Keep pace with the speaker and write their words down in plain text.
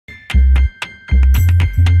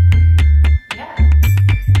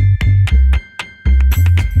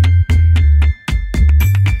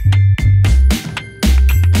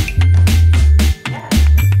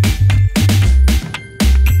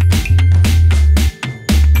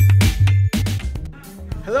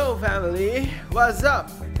family, what's up?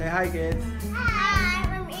 Say hi kids.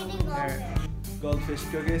 Hi, I'm eating Goldfish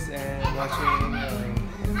cookies and watching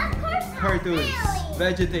cartoons,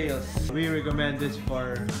 VeggieTales. We recommend this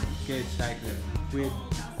for kids like this with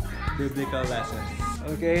biblical lessons.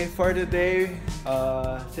 Okay, for today,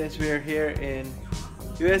 since we're here in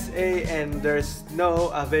USA and there's no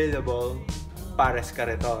available pares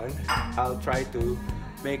Kariton, I'll try to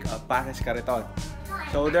make a pares Kariton.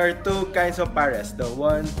 So there are two kinds of pares. The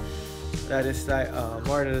one that is like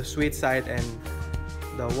more on the sweet side, and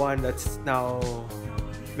the one that's now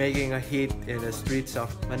making a hit in the streets of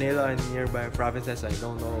Manila and nearby provinces. I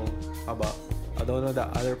don't know the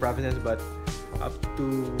other provinces, but up to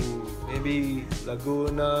maybe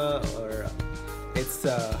Laguna, or it's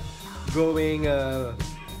growing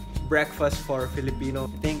breakfast for Filipino.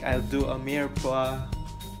 I think I'll do a mirepoix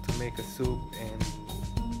to make a soup, and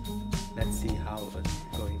let's see how it's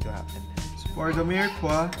going to happen. So for the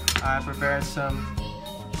mirepoix, I prepared some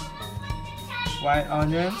white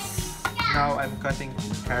onions. Now I'm cutting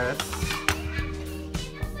carrots.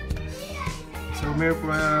 So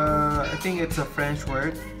mirepoix, I think it's a French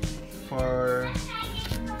word for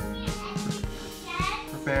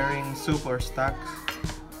preparing soup or stock.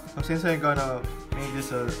 So since I'm gonna make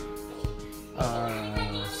this a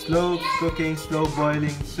slow cooking, slow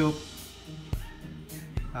boiling soup,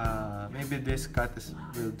 maybe this cut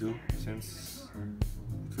will do, since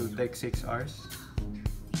it will take 6 hours.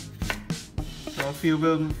 So if you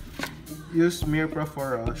will use mirepoix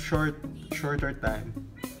for a shorter time,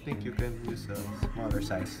 I think you can use a smaller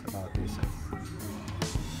size, about this size.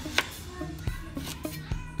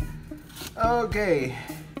 Okay,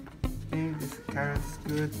 I think this carrot's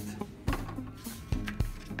good.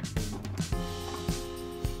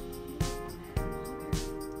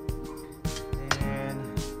 And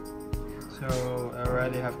so I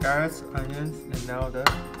already have carrots, onions, and now the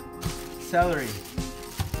celery.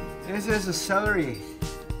 This is a celery.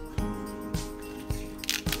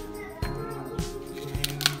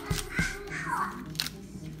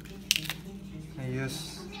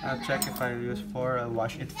 I'll check if I use 4. I'll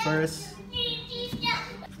wash it first.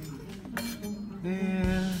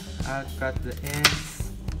 Then I'll cut the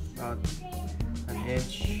ends about 1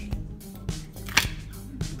 inch.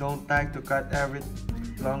 Don't like to cut every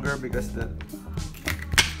longer because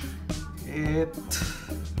it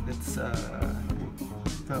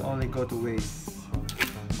will only go to waste.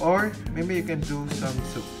 Or maybe you can do some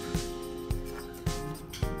soup.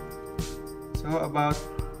 So about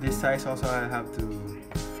this size also I have to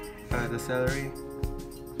cut the celery.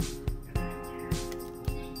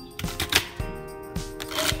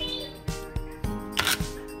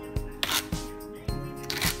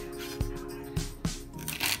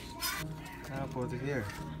 I'll put it here.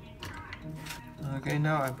 Okay,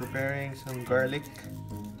 now I'm preparing some garlic.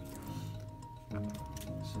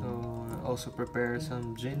 So I also prepare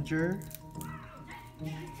some ginger.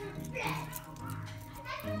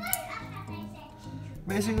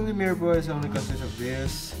 Basically, mirepoix only consists of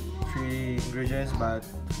these 3 ingredients, but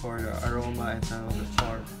for the aroma and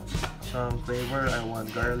some flavor, I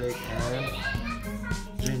want garlic and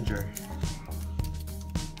ginger.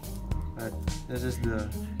 But this is the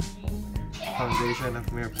foundation of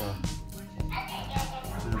mirepoix.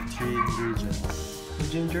 The 3 ingredients. The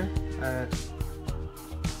ginger, I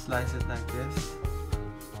slice it like this,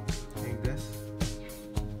 like this.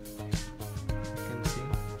 You can see.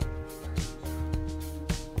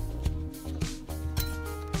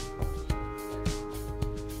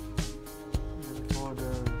 And for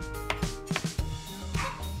the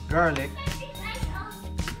garlic,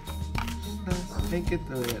 let's make it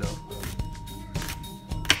a little.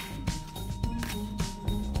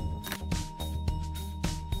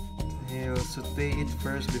 You'll saute it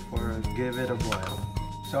first before I give it a boil.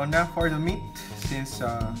 So now for the meat, since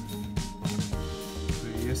we're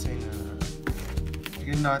using, you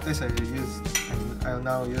can notice I'll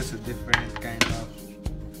now use a different kind of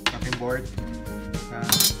chopping board. A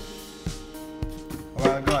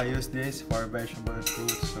while ago I used this for vegetable and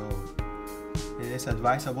fruit, so it is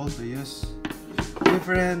advisable to use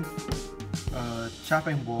different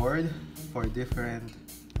chopping board for different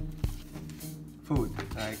food,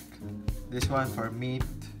 like this one for meat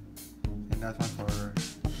and that one for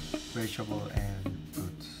vegetable and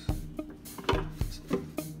fruits.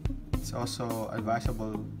 It's also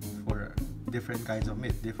advisable for different kinds of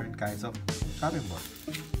meat, different kinds of chopping board.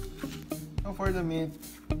 So for the meat,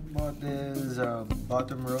 bought this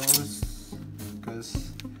bottom roast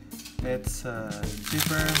because it's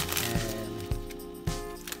cheaper and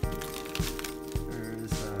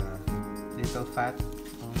there's little fat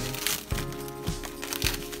only.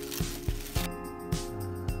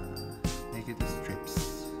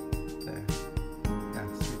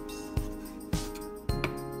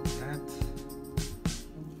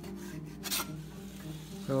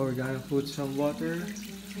 So we're gonna put some water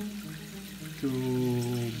to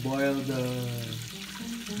boil the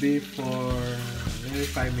beef for maybe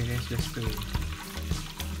 5 minutes just to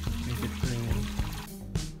make it clean.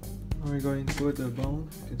 We're going to put the bone.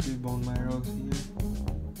 You can see bone marrows here.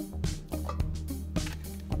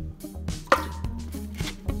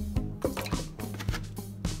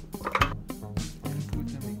 And put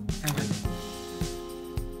everything.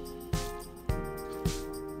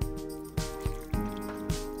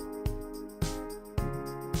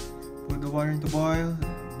 Put the water to boil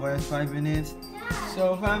 5 minutes.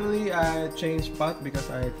 So family, I changed pot because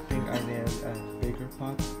I think I need a bigger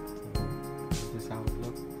pot. So this is how it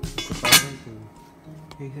looks. It's a problem to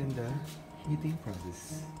hasten the heating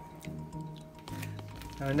process.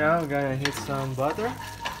 So now I'm gonna heat some butter.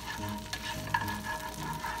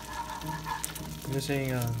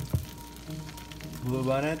 Using blue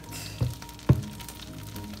bonnet.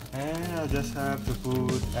 And I'll just have to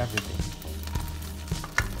put everything.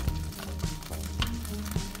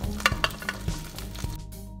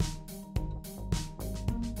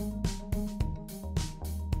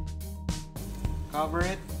 Cover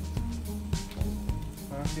it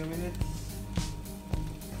for a few minutes.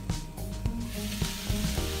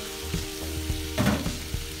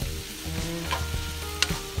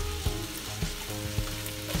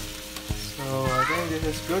 So I think this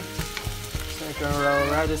is good. So I can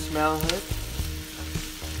already smell it.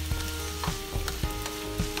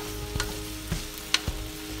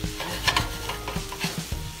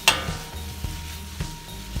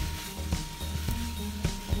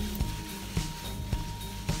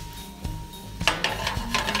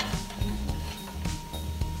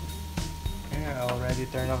 Already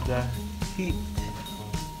turn off the heat.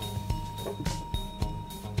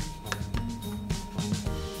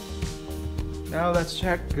 Now let's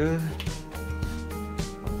check.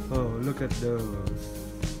 Oh, look at those.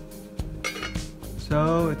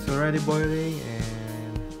 So it's already boiling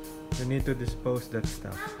and we need to dispose that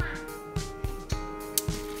stuff.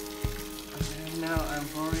 And now I'm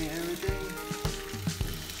pouring everything.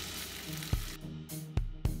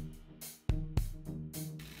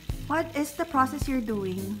 What is the process you're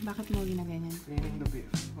doing? Bakit mo ginaganyan? Cleaning the beef.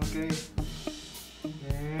 Okay.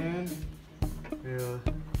 And we'll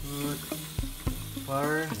put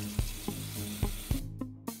water.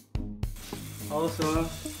 Also,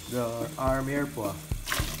 our mirepoix.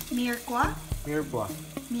 Mirepoix? Mirepoix.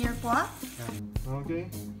 Mirepoix? Yeah. Okay.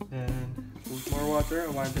 And put more water.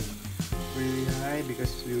 I want it really high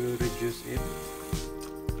because we will reduce it.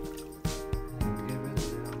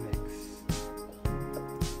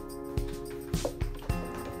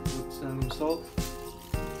 Salt.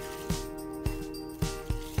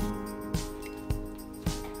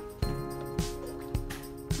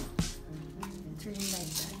 It's really like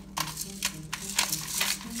that.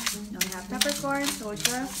 Don't have peppercorn, so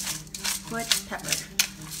just put pepper.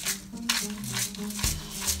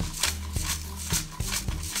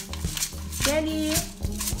 Jenny,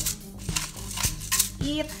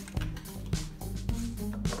 eat.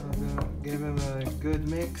 Give him a good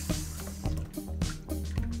mix.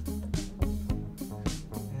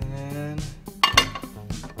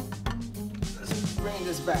 Bring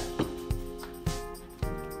this back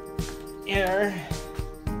here.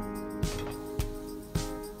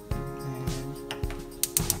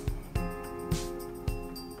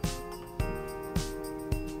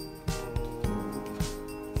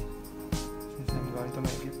 Since I'm going to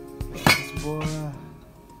make this boil,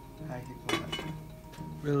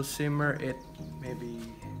 we'll simmer it maybe,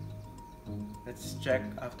 let's check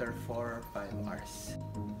after 4 or 5 hours.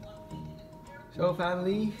 So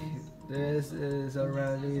family, this is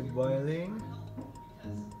already boiling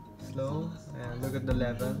slow and look at the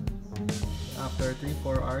level. After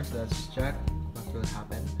 3-4 hours, let's check what will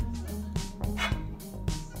happen.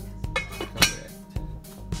 Cover it.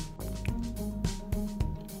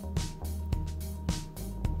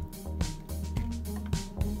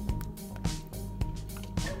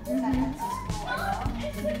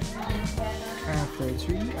 After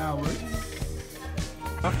 3 hours,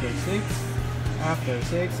 after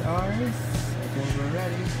 6 hours, I think we're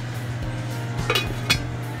ready.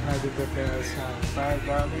 I to prepare some fried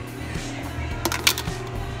garlic,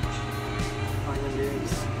 onion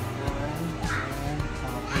leaves, and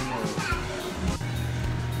jalapeno.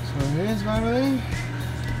 So here's family.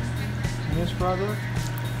 Finished product.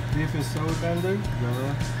 Beef is so tender. The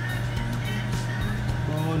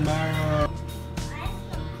bone marrow.